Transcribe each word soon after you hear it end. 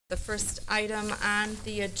The first item on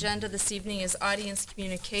the agenda this evening is audience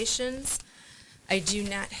communications. I do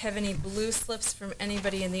not have any blue slips from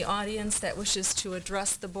anybody in the audience that wishes to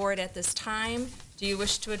address the board at this time. Do you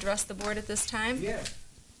wish to address the board at this time? Yes.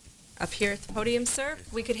 Up here at the podium, sir.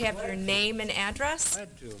 We could have your name and address.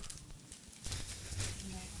 Glad to.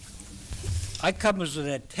 I come as an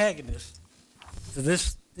antagonist to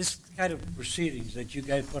this kind of proceedings that you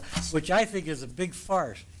guys put, which I think is a big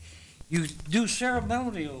farce. You do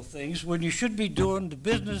ceremonial things when you should be doing the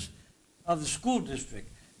business of the school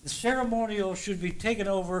district. The ceremonial should be taken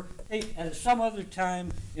over at some other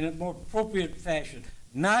time in a more appropriate fashion,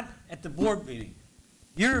 not at the board meeting.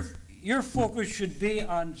 Your focus should be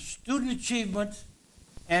on student achievement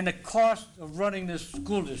and the cost of running this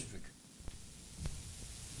school district.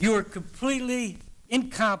 You are completely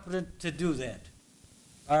incompetent to do that.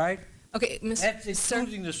 All right? Okay, That's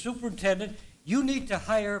including the superintendent. You need to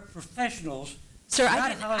hire professionals. Sir,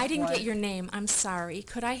 I didn't get your name. I'm sorry.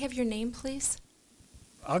 Could I have your name, please?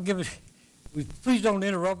 I'll give it. Please don't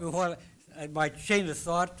interrupt me while my chain of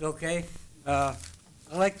thought, okay? I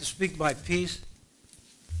like to speak my piece.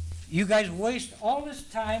 You guys waste all this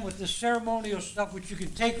time with the ceremonial stuff, which you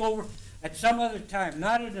can take over at some other time.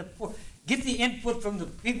 Not in get the input from the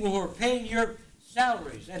people who are paying your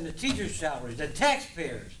salaries and the teachers' salaries, the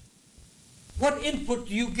taxpayers. What input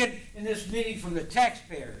do you get in this meeting from the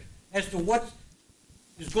taxpayers as to what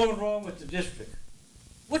is going wrong with the district?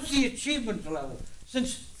 What's the achievement level?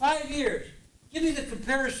 Since 5 years, give me the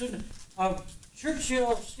comparison of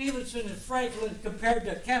Churchill, Stevenson, and Franklin compared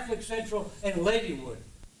to Catholic Central and Ladywood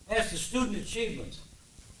as to student achievements.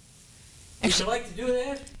 Would you like to do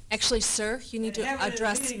that? Actually, sir, you need to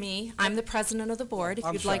address me. I'm the president of the board. If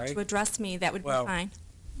you'd like to address me, that would be fine.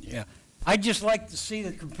 Yeah. I'd just like to see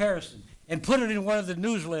the comparison and put it in one of the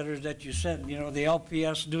newsletters that you sent, you know, the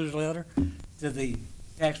LPS newsletter to the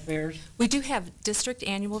taxpayers. We do have district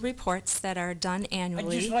annual reports that are done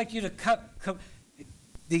annually. I'd just like you to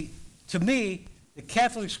to me, the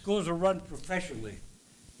Catholic schools are run professionally.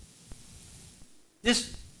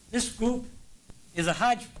 This group is a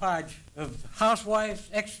hodgepodge of housewives,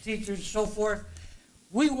 ex-teachers, so forth.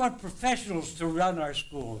 We want professionals to run our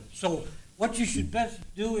schools. So what you should best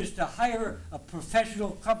do is to hire a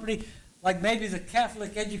professional company, like maybe the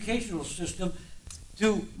Catholic educational system,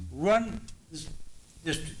 to run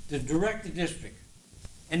to direct the district.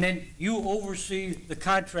 And then you oversee the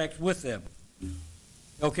contracts with them.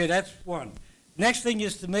 Okay, that's one. Next thing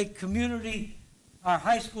is to make our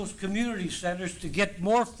high schools community centers to get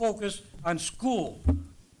more focus on school.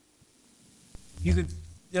 You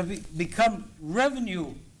could become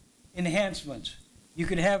revenue enhancements. You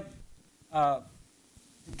could have the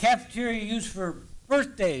cafeteria used for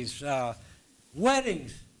birthdays,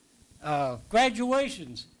 weddings,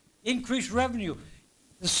 graduations, increased revenue.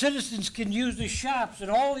 The citizens can use the shops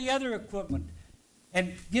and all the other equipment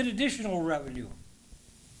and get additional revenue.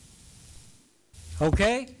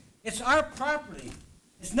 Okay? It's our property.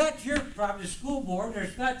 It's not your property, the school board, or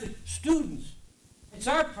it's not the students. It's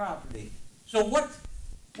our property. So what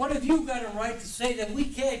have you got a right to say that we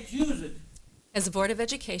can't use it? As a Board of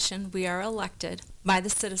Education, we are elected by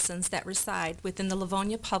the citizens that reside within the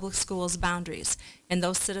Livonia Public Schools boundaries, and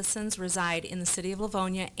those citizens reside in the city of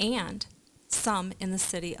Livonia and some in the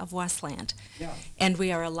city of Westland. Yeah. And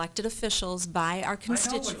we are elected officials by our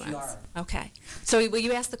constituents. I know what you are. Okay. So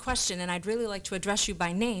you asked the question, and I'd really like to address you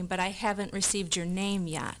by name, but I haven't received your name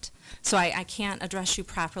yet. So I can't address you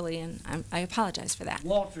properly, and I apologize for that.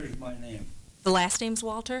 Walter is my name. The last name's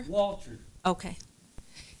Walter? Walter. Okay.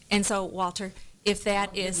 And so, Walter, if that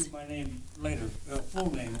I'll is... give you my name later,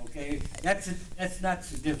 full name, okay? That's not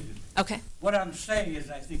significant. Okay. What I'm saying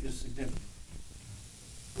is I think it's significant.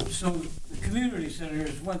 So the community center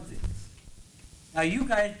is one thing. Now you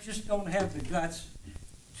guys just don't have the guts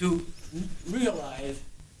to realize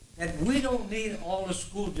that we don't need all the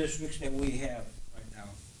school districts that we have right now.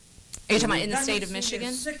 Are you talking about in the state of Michigan?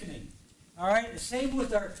 It's sickening. All right? The same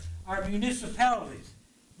with our municipalities.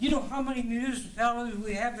 You know how many municipalities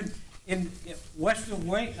we have in western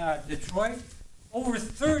Detroit? Over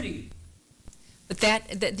 30. But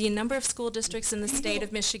the number of school districts in the state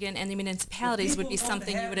of Michigan and the municipalities would be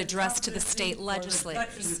something you would address to the state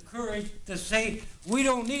legislators. The courage to say, we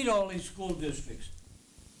don't need all these school districts.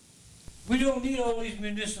 We don't need all these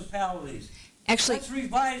municipalities. Actually, let's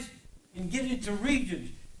revise and get into regions.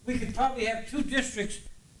 We could probably have 2 districts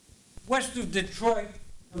west of Detroit,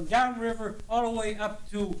 from downriver all the way up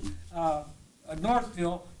to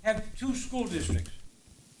Northville, have 2 school districts.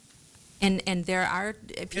 And there are...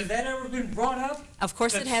 Has that ever been brought up? Of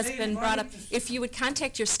course it has been brought up. If you would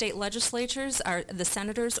contact your state legislatures, or the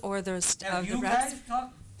senators, or the reps... Have you guys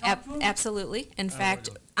talked Absolutely. In fact,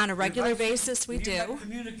 on a regular basis, we You do. got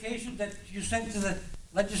communication that you sent to the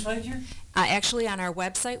legislature? Actually, on our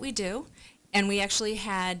website, we do. And we actually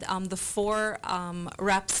had the 4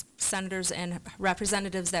 reps, senators, and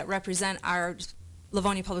representatives that represent our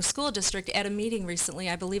Livonia Public School District at a meeting recently.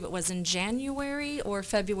 I believe it was in January or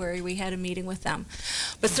February, we had a meeting with them.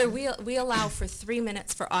 But sir, we allow for 3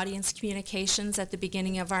 minutes for audience communications at the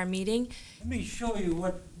beginning of our meeting. Let me show you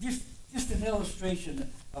what, just an illustration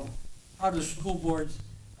of how the school boards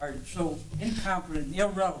are so incompetent and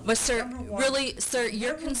irrelevant. But sir, Number one, really, sir,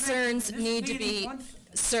 your never concerns mentioned this need to meeting be, once.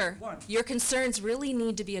 sir, Once. your concerns really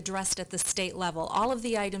need to be addressed at the state level. All of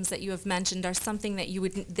the items that you have mentioned are something that you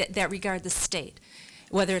would, that regard the state.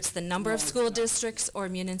 Whether it's the number No, of it's school not. districts or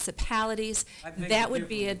municipalities, I beg that to would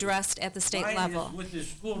be differ. addressed at the state Mine level. is with the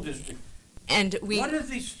school district. And we, What are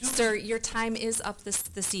these students? sir, your time is up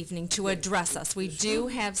this evening to address us. We do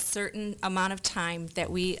have certain amount of time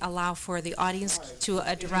that we allow for the audience to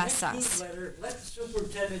address In the us. next newsletter, let the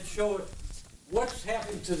superintendent show it, what's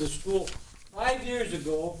happened to the school 5 years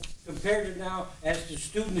ago compared to now as to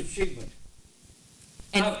student achievement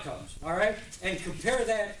And- outcomes, all right? And compare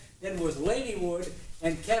that then with Ladywood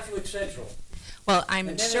and Catholic Central. Well, I'm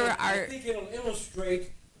And then sure I our, think it'll illustrate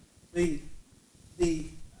the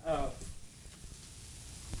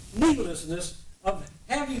needlessness of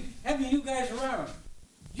having you guys around.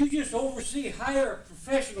 You just oversee, hire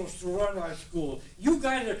professionals to run our school. You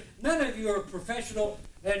guys are, none of you are professional,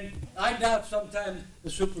 and I doubt sometimes the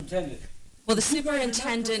superintendent. well, the You guys are not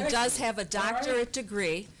superintendent does professional, have a all right? doctorate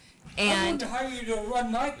degree, I and, wouldn't hire you to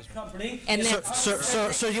run my company. And if that- I Sir,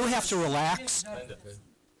 was- sir, you have to relax.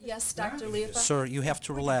 yes, Dr. Liepa? Sir, you have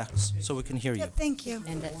to relax so we can hear you. Thank you.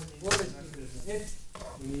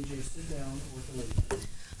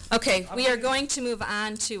 Okay, we are going to move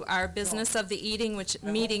on to our business of the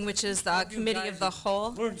meeting, which is the committee of the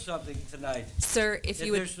whole. Learn something tonight. Sir, if That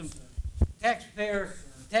you would, there's some taxpayer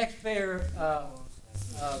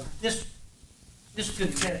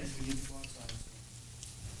discontent.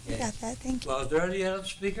 You got that, thank you. Well, is there any other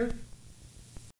speaker?